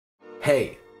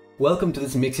Hey, welcome to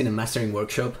this mixing and mastering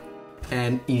workshop.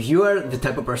 And if you are the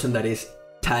type of person that is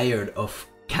tired of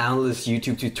countless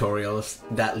YouTube tutorials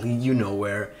that lead you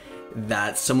nowhere,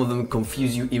 that some of them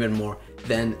confuse you even more,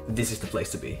 then this is the place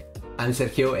to be. I'm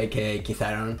Sergio, aka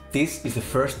Kizaron. This is the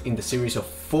first in the series of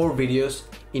 4 videos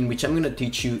in which I'm going to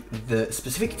teach you the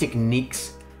specific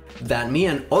techniques that me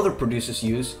and other producers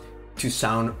use to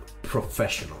sound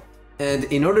professional. And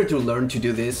in order to learn to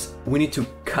do this, we need to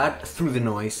cut through the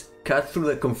noise, cut through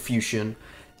the confusion,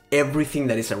 everything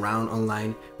that is around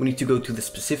online. We need to go to the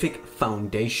specific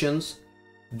foundations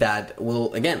that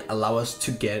will, again, allow us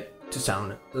to get to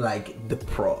sound like the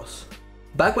pros.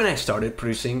 Back when I started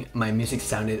producing, my music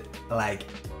sounded like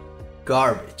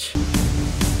garbage.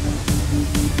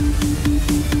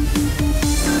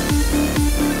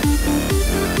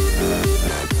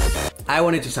 I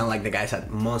wanted to sound like the guys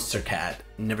at Monster Cat,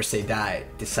 Never Say Die,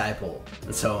 Disciple,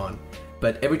 and so on.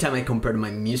 But every time I compared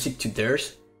my music to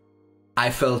theirs, I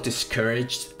felt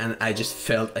discouraged and I just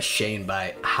felt ashamed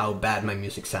by how bad my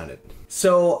music sounded.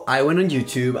 So I went on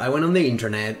YouTube, I went on the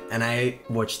internet, and I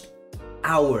watched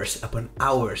hours upon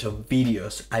hours of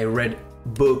videos. I read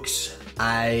books,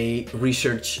 I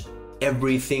researched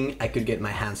everything I could get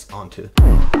my hands onto.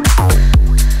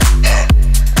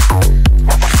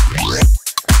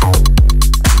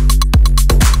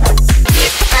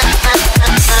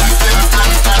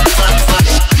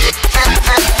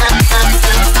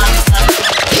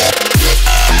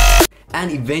 And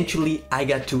eventually I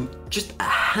got to just a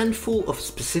handful of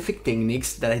specific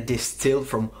techniques that I distilled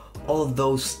from all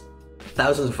those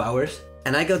thousands of hours.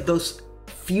 And I got those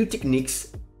few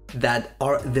techniques that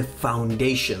are the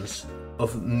foundations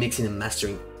of mixing and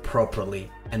mastering properly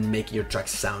and make your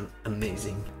tracks sound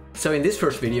amazing. So in this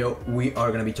first video, we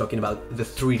are gonna be talking about the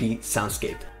 3D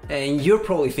soundscape. And you're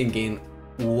probably thinking,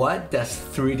 what does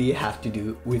 3D have to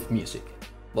do with music?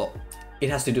 Well,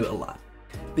 it has to do a lot.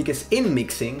 Because in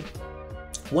mixing,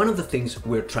 one of the things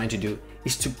we're trying to do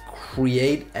is to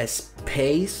create a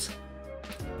space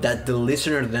that the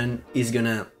listener then is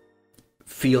gonna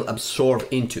feel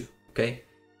absorbed into, okay?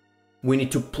 We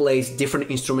need to place different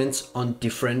instruments on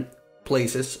different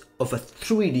places of a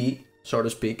 3D, so to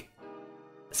speak,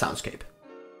 soundscape.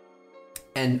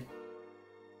 And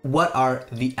what are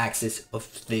the axes of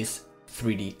this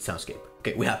 3D soundscape?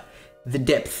 Okay, we have the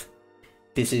depth.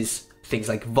 This is things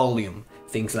like volume,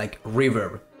 things like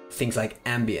reverb, things like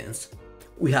ambience.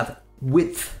 We have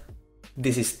width.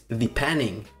 This is the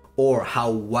panning, or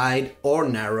how wide or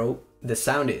narrow the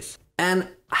sound is. And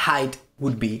height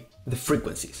would be the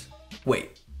frequencies.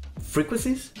 Wait,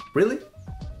 frequencies? Really?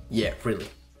 Yeah, really.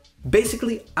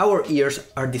 Basically, our ears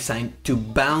are designed to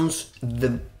bounce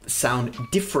the sound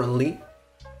differently,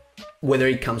 whether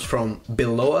it comes from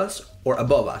below us or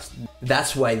above us.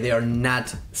 That's why they are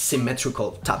not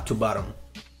symmetrical top to bottom.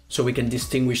 So we can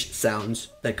distinguish sounds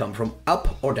that come from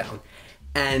up or down.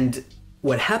 And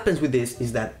what happens with this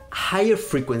is that higher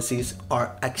frequencies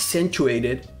are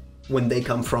accentuated when they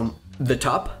come from the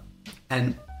top,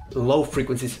 and low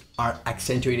frequencies are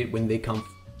accentuated when they come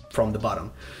from the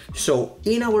bottom. So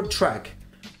in our track,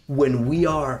 when we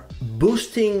are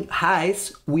boosting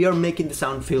highs, we are making the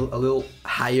sound feel a little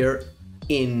higher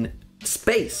in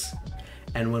space.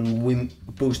 And when we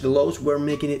boost the lows, we're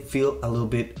making it feel a little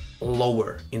bit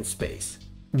lower in space.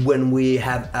 When we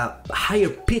have a higher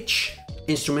pitch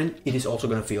instrument, it is also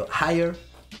gonna feel higher,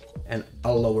 and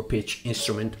a lower pitch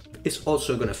instrument is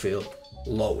also gonna feel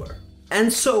lower.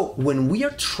 And so when we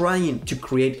are trying to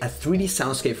create a 3D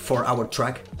soundscape for our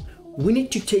track, we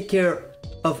need to take care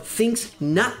of things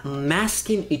not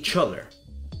masking each other.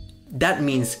 That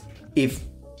means if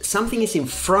something is in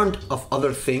front of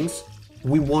other things,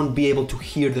 we won't be able to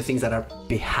hear the things that are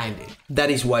behind it.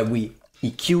 That is why we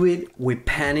EQ it, we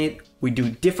pan it, we do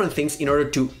different things in order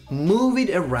to move it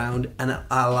around and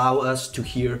allow us to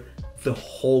hear the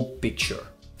whole picture.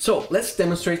 So let's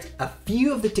demonstrate a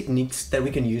few of the techniques that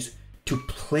we can use to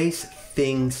place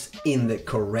things in the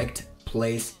correct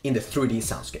place in the 3D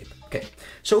soundscape. Okay,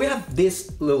 so we have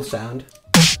this little sound,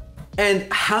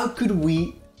 and how could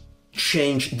we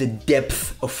change the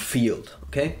depth of field,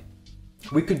 okay?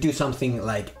 We could do something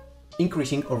like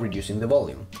increasing or reducing the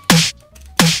volume.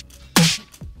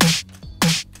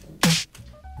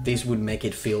 This would make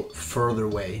it feel further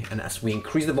away, and as we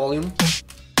increase the volume,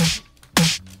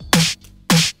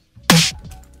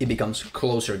 it becomes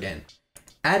closer again.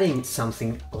 Adding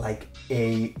something like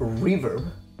a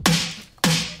reverb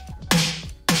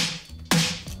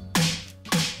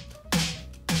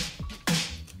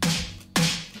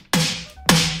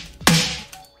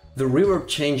the reverb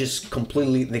changes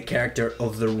completely the character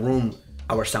of the room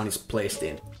our sound is placed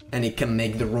in, and it can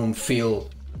make the room feel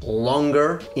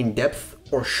longer in depth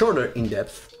or shorter in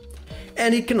depth,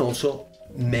 and it can also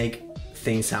make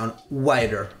things sound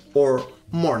wider or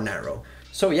more narrow.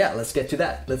 So yeah, let's get to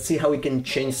that. Let's see how we can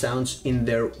change sounds in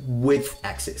their width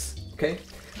axis, okay?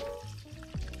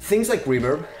 Things like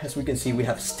reverb, as we can see, we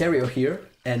have stereo here,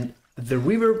 and the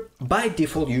reverb, by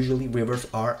default, usually reverbs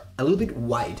are a little bit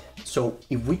wide. So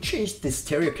if we change the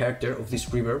stereo character of this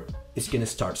reverb, it's gonna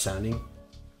start sounding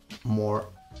more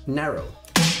narrow.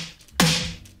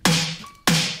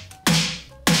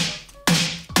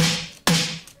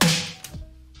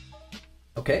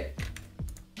 Okay?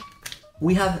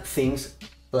 We have things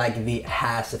like the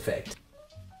has effect.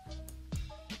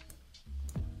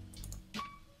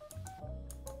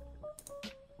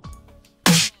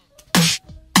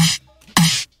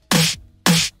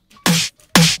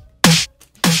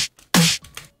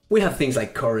 We have things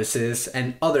like choruses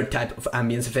and other type of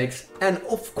ambience effects, and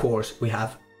of course we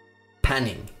have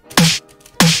panning.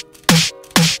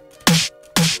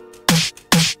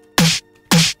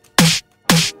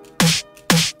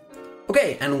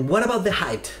 Okay, and what about the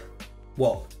height?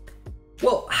 Well,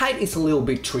 height is a little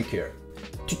bit trickier.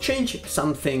 To change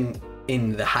something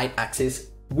in the height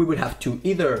axis, we would have to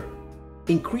either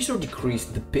increase or decrease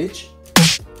the pitch,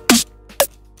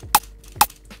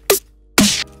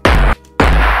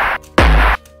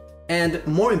 and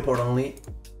more importantly,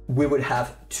 we would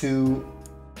have to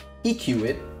EQ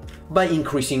it by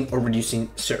increasing or reducing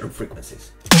certain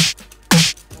frequencies.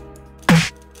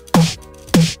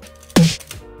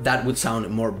 That would sound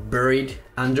more buried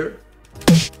under.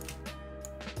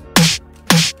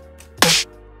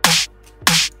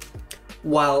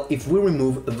 While if we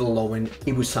remove the low end,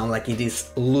 it would sound like it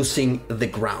is losing the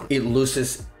ground. It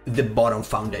loses the bottom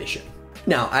foundation.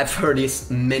 Now, I've heard this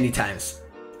many times.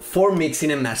 For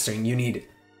mixing and mastering, you need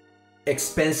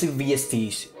expensive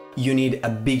VSTs, you need a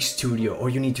big studio, or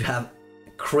you need to have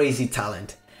crazy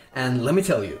talent. And let me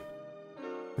tell you,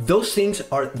 those things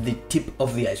are the tip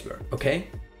of the iceberg, okay?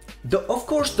 Of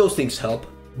course, those things help,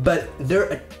 but they're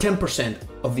a 10%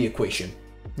 of the equation.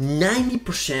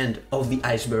 90% of the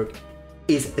iceberg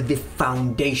is the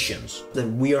foundations that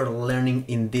we are learning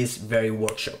in this very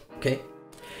workshop, okay?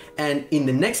 And in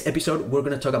the next episode, we're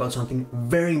gonna talk about something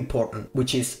very important,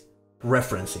 which is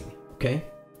referencing, okay?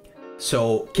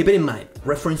 So keep it in mind,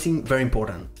 referencing, very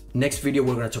important. Next video,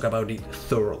 we're gonna talk about it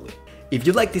thoroughly. If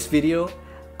you like this video,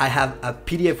 I have a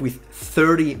PDF with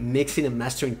 30 mixing and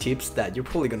mastering tips that you're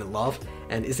probably gonna love,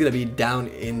 and it's gonna be down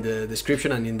in the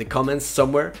description and in the comments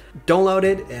somewhere. Download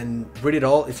it and read it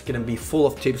all. It's gonna be full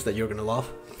of tips that you're gonna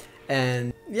love.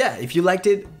 And yeah, if you liked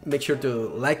it, make sure to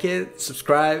like it,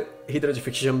 subscribe, hit the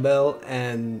notification bell,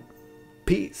 and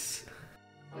peace.